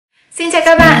Xin chào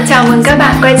các bạn, chào mừng các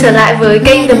bạn quay trở lại với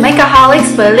kênh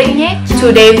themake.a.holics với Linh nhé.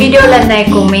 Chủ đề video lần này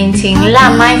của mình chính là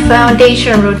My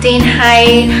Foundation Routine,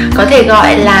 hay có thể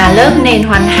gọi là lớp nền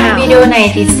hoàn hảo. Video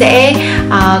này thì sẽ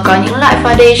có những loại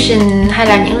foundation hay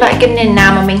là những loại kem nền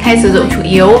nào mà mình hay sử dụng chủ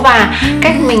yếu, và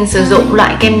cách mình sử dụng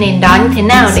loại kem nền đó như thế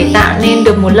nào để tạo nên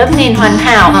được một lớp nền hoàn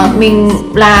hảo. Mình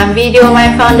làm video My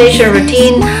Foundation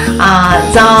Routine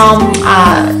do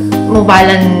một vài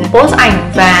lần post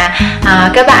ảnh, và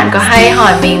các bạn có hay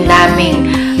hỏi mình là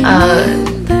mình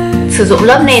sử dụng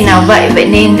lớp nền nào vậy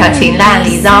nên đó chính là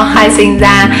lý do khai sinh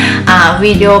ra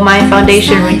video My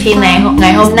Foundation Routine này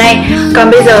ngày hôm nay.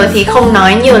 Còn bây giờ thì không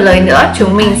nói nhiều lời nữa,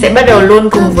 chúng mình sẽ bắt đầu luôn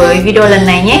cùng với video lần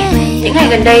này nhé. Những ngày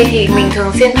gần đây thì mình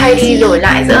thường xuyên thay đi đổi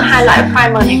lại giữa hai loại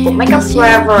primer này của Makeup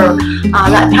Forever.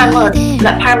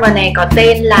 Loại primer này có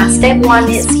tên là Step 1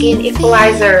 Skin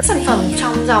Equalizer. Sản phẩm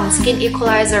trong dòng Skin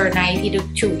Equalizer này thì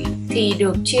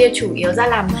được chia chủ yếu ra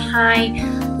làm hai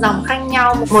dòng khác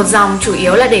nhau. Một dòng chủ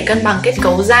yếu là để cân bằng kết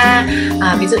cấu da,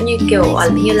 ví dụ như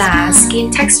như là skin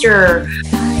texture.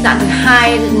 Dạng thứ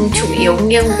hai chủ yếu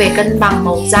nghiêng về cân bằng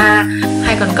màu da,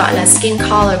 hay còn gọi là skin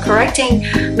color correcting.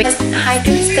 Hai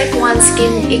Step 1 Skin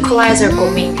Equalizer của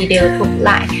mình thì đều thuộc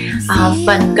lại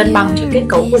phần cân bằng cho kết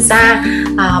cấu của da.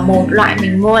 Một loại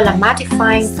mình mua là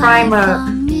Mattifying primer.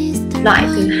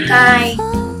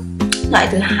 Loại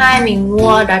thứ hai mình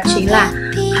mua đó chính là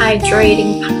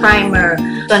Hydrating primer.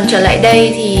 Tuần trở lại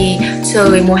đây thì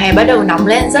trời mùa hè bắt đầu nóng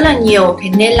lên rất là nhiều, thế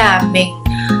nên là mình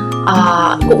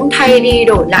cũng thay đi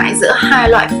đổi lại giữa hai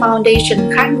loại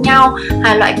foundation khác nhau,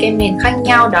 hai loại kem nền khác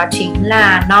nhau, đó chính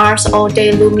là Nars All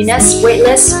Day Luminous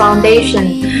Weightless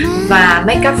Foundation và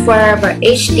Makeup Forever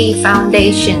HD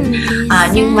Foundation.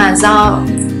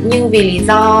 Nhưng vì lý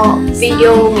do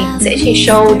video mình sẽ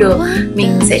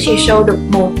chỉ show được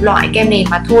một loại kem nền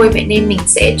mà thôi, vậy nên mình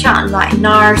sẽ chọn loại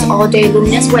Nars All Day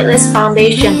Luminous Weightless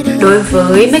Foundation. Đối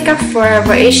với Makeup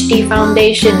Forever HD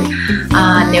Foundation,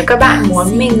 nếu các bạn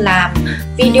muốn mình làm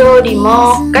video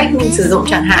demo cách mình sử dụng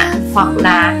chẳng hạn, hoặc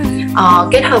là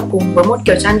kết hợp cùng với một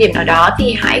kiểu trang điểm nào đó,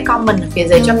 thì hãy comment ở phía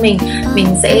dưới cho mình. Mình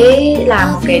sẽ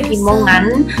làm một cái demo ngắn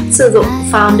sử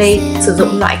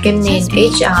dụng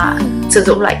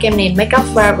loại kem nền Makeup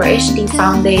Forever HD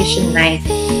Foundation này.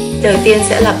 Đầu tiên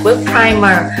sẽ là bước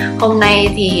primer. Hôm nay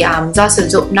thì do sử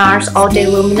dụng Nars All Day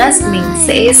Luminous, mình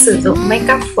sẽ sử dụng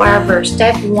Makeup Forever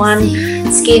Step 1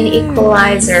 Skin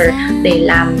Equalizer để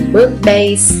làm bước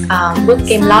base, bước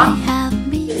kem lót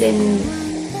lên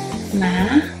má.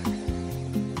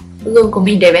 Gương của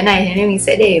mình để bên này, thế nên mình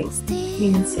sẽ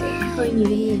hơi nhìn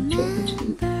lên một chút.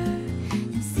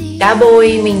 Đã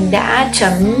bôi, mình đã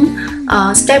chấm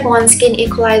Step 1 Skin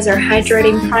Equalizer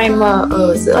Hydrating Primer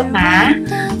ở giữa má,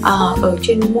 ở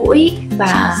trên mũi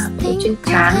và ở trên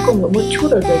trán, cùng với một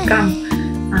chút ở dưới cằm.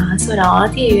 Sau đó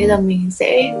thì bây giờ mình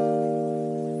sẽ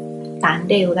tán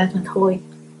đều ra thôi.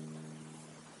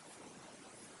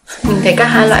 Mình thấy cả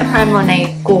hai loại primer này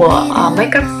của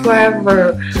Makeup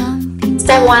Forever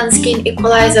Step 1 Skin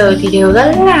Equalizer thì đều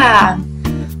rất là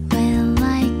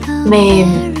mềm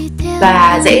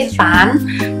và dễ tán.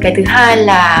 Cái thứ hai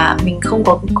là mình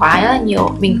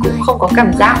cũng không có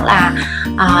cảm giác là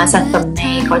sản phẩm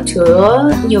này có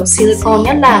chứa nhiều silicone,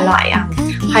 nhất là loại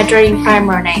Hydrating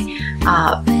Primer này.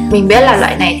 Mình biết là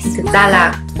loại này thì thực ra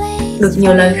là được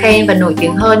nhiều lời khen và nổi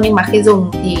tiếng hơn, nhưng mà khi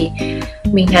dùng thì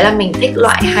mình thấy là mình thích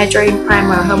loại Hydrating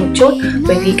Primer hơn một chút,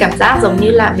 bởi vì cảm giác giống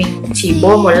như là mình chỉ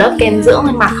bôi một lớp kem dưỡng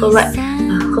lên mặt thôi vậy,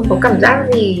 không có cảm giác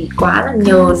gì quá là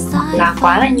nhờn hoặc là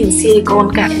quá là nhiều silicone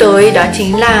cả. Tới đó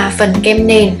chính là phần kem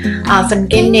nền. Phần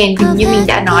kem nền thì như mình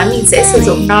đã nói, mình sẽ sử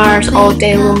dụng Nars All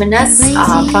Day Luminous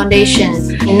Foundation.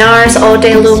 Nars All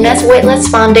Day Luminous Weightless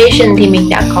Foundation thì mình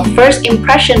đã có first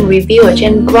impression review ở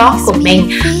trên blog của mình,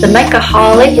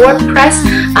 themake.a.holics WordPress.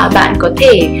 Bạn có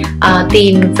thể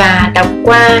tìm và đọc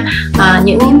qua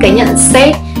những cái nhận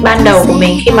xét ban đầu của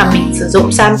mình khi mà mình sử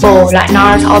dụng sample loại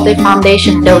Nars All Day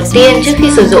Foundation. Đầu tiên, trước khi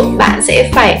sử dụng, bạn sẽ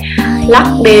phải lắc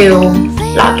đều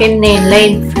lọ kem nền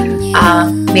lên.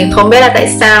 Mình không biết là tại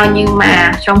sao, nhưng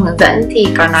mà trong hướng dẫn thì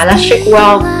có nói là shake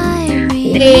well.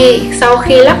 Sau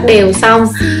khi lắc đều xong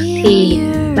thì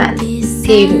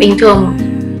bình thường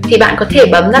thì bạn có thể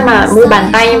bấm ra mà mu bàn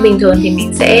tay, nhưng bình thường thì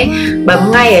mình sẽ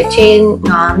bấm ngay ở trên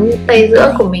ngón tay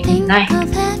giữa của mình như thế này.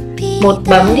 Một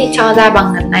bấm thì cho ra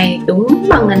bằng ngần này, đúng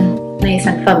bằng ngần này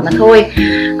sản phẩm mà thôi.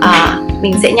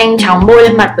 Mình sẽ nhanh chóng bôi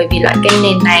lên mặt, bởi vì loại kem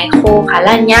nền này khô khá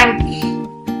là nhanh.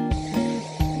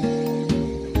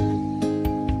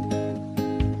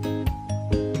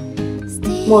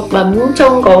 Một bấm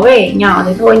trông có vẻ nhỏ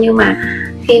thế thôi, nhưng mà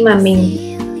khi mà mình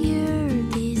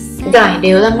rải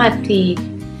đều ra mặt thì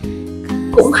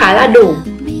cũng khá là đủ.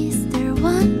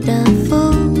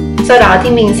 Sau đó thì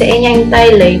mình sẽ nhanh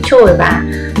tay lấy chổi và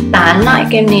tán loại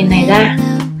kem nền này ra.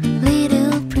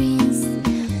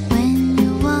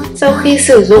 Sau khi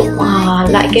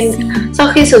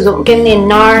sử dụng kem nền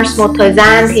Nars một thời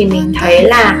gian thì mình thấy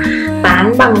là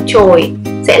tán bằng chổi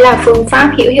sẽ là phương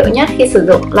pháp hữu hiệu nhất khi sử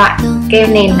dụng loại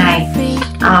kem nền này.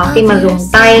 Khi mà dùng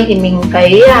tay thì mình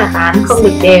thấy là tán không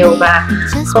được đều và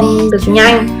không được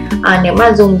nhanh. Nếu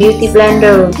mà dùng Beauty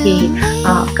Blender thì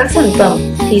các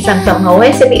sản phẩm hầu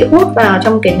hết sẽ bị hút vào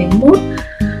trong cái miếng mút,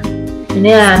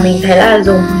 nên là mình thấy là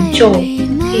dùng chổi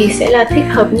thì sẽ là thích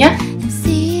hợp nhất.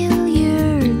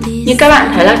 Như các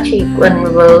bạn thấy là chỉ cần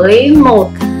với một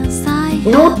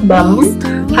nút bấm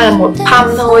hay là một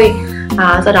pump thôi,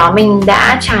 sau đó mình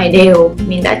đã trải đều,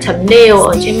 mình đã chấm đều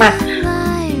ở trên mặt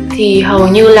thì hầu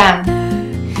như là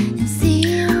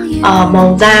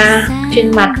màu da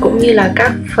trên mặt cũng như là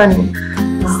các phần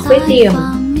khuyết điểm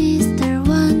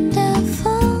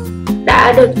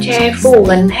đã được che phủ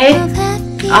gần hết.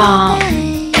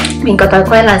 Mình có thói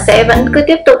quen là sẽ vẫn cứ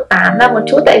tiếp tục tán ra một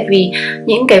chút, tại vì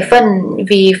những cái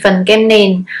phần kem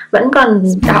nền vẫn còn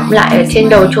đọng lại ở trên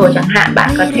đầu chổi chẳng hạn, bạn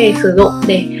có thể sử dụng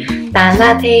để tán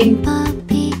ra thêm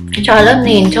cho lớp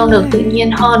nền trông được tự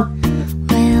nhiên hơn.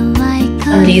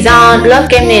 Lý do lớp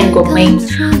kem nền của mình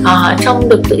trông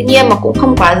được tự nhiên mà cũng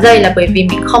không quá dày là bởi vì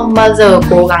mình không bao giờ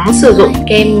cố gắng sử dụng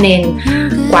kem nền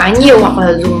quá nhiều hoặc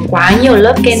là dùng quá nhiều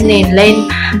lớp kem nền lên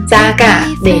da cả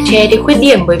để che đi khuyết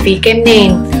điểm, bởi vì kem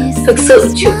nền thực sự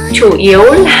chủ yếu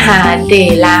là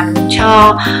để làm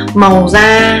cho màu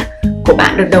da của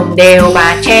bạn được đồng đều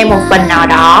và che một phần nào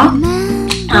đó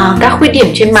các khuyết điểm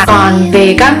trên mặt. Còn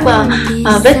về các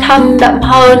vết thâm đậm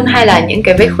hơn hay là những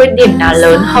cái vết khuyết điểm nào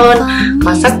lớn hơn,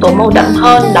 có sắc tố màu đậm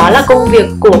hơn, đó là công việc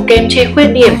của kem che khuyết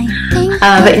điểm.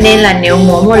 Vậy nên là nếu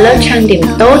muốn một lớp trang điểm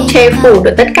tốt che phủ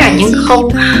được tất cả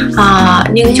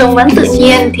nhưng trông vẫn tự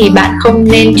nhiên thì bạn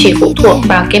không nên chỉ phụ thuộc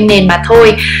vào kem nền mà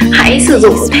thôi. Hãy sử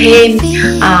dụng thêm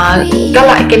các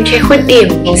loại kem che khuyết điểm.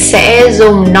 Mình sẽ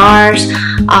dùng Nars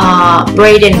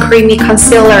Radiant Creamy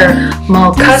Concealer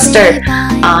màu Custard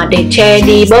để che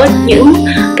đi bớt những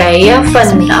cái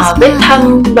phần vết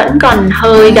thâm vẫn còn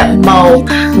hơi đậm màu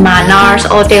mà Nars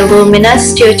All Day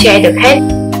Luminous chưa che được hết.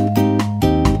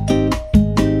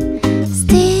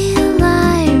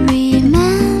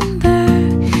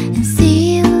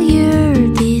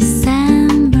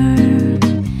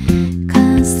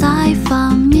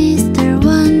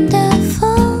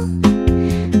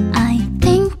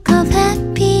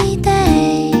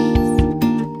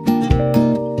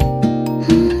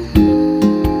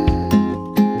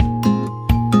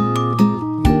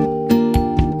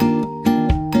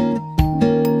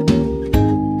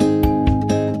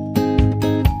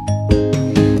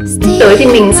 Tới thì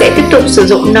mình sẽ tiếp tục sử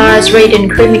dụng Nars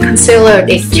Radiant Creamy Concealer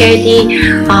để che đi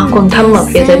quầng thâm ở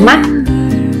phía dưới mắt.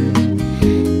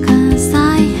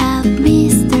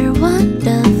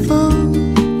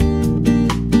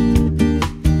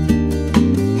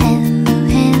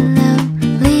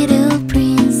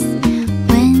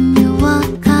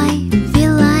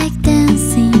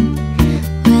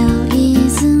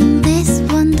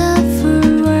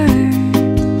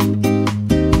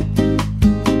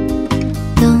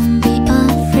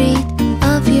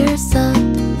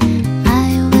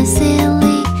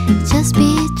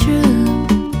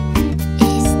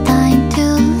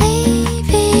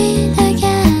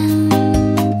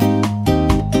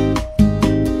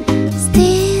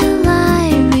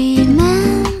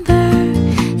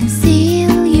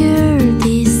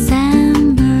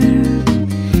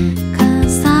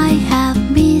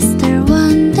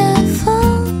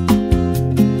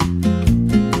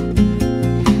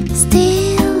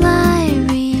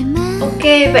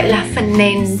 Vậy là phần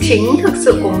nền chính thực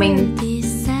sự của mình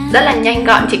rất là nhanh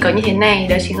gọn, chỉ có như thế này.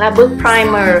 Đó chính là bước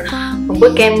primer, một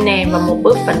bước kem nền và một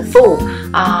bước phấn phủ.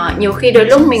 Nhiều khi đôi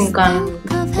lúc mình còn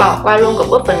bỏ qua luôn cả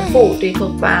bước phấn phủ, tùy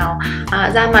thuộc vào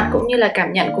da mặt cũng như là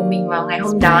cảm nhận của mình vào ngày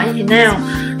hôm đó như thế nào.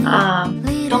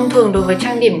 Thông thường đối với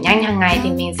trang điểm nhanh hàng ngày thì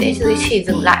mình sẽ chỉ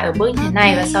dừng lại ở bước như thế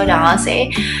này và sau đó sẽ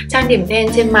trang điểm lên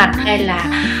trên mặt, hay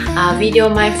là video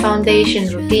my foundation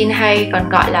routine hay còn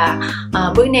gọi là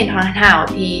bước nền hoàn hảo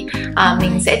thì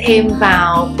mình sẽ thêm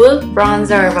vào bước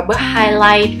bronzer và bước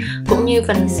highlight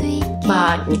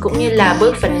cũng như là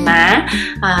bước phấn má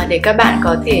để các bạn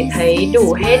có thể thấy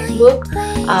đủ hết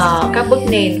các bước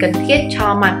nền cần thiết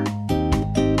cho mặt.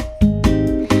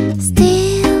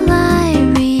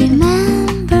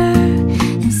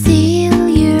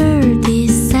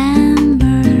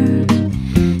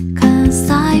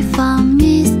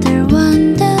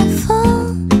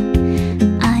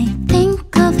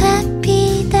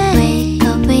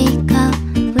 Wake up,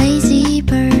 lazy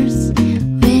birds,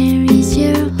 where is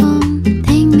your home?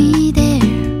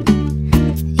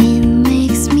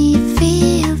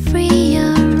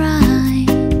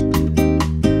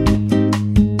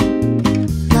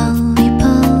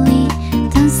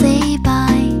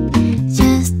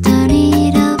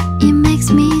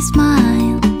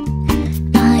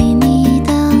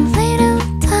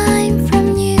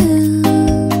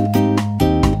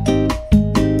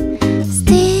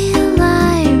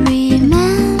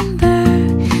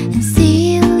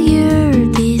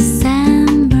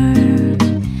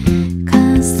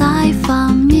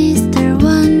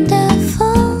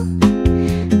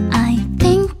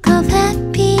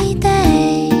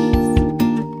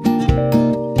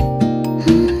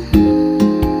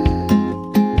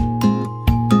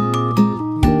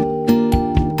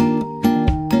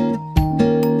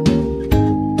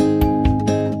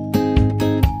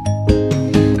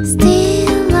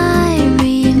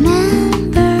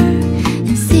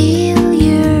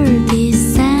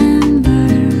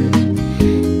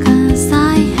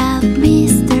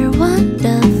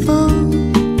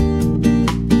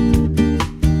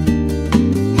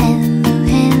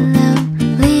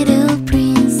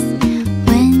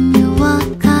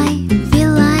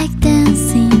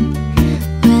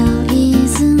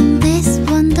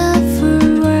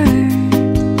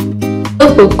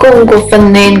 cuối cùng của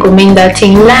phần nền của mình đó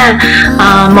chính là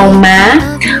màu má.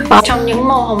 Trong những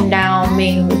màu hồng đào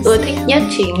mình ưa thích nhất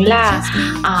chính là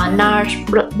Nars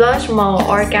Blush màu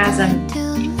Orgasm.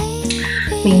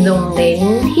 Mình dùng đến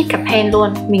hít cả pen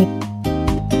luôn.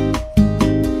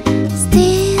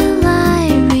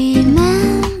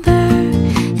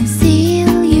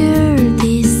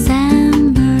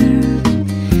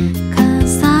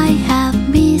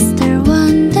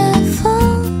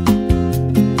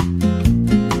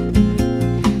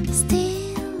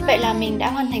 Vậy là mình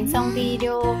đã hoàn thành xong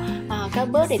video các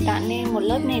bước để tạo nên một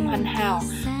lớp nền hoàn hảo.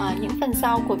 Những phần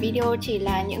sau của video chỉ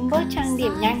là những bước trang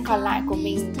điểm nhanh còn lại của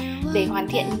mình để hoàn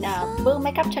thiện bước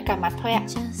make up cho cả mặt thôi ạ.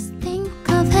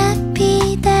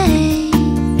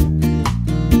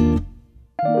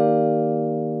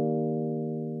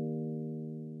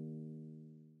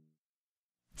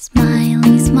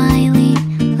 Smiling, smiling,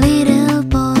 little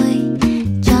boy,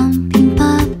 jumping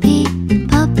puppy,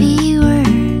 puppy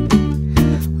world,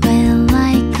 well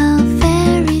like a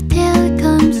fairy tale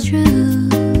comes true.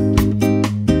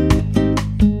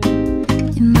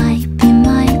 It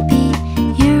might be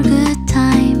your good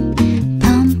time,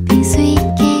 pumping sweet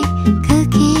cake,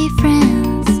 cookie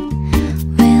friends.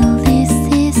 Well, this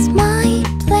is my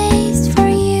place for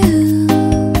you.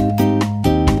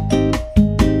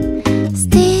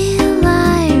 Still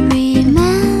I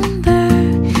remember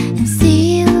and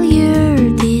seal your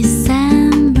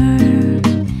December,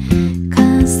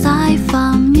 'cause I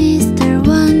found Mr.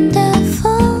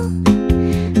 Wonderful.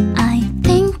 I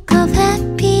think of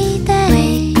happy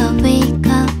day. Wake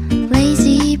up,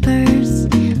 lazy birds.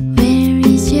 Where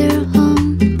is your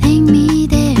home? Take me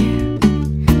there.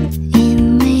 It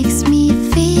makes me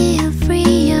feel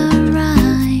free,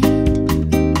 alright.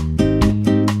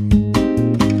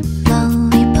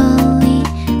 Lolly Polly,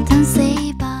 don't say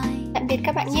bye. Tạm biệt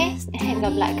các bạn nhé. Hẹn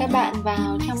gặp lại các bạn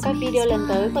vào trong các video lần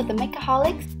tới của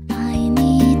themake.a.holics.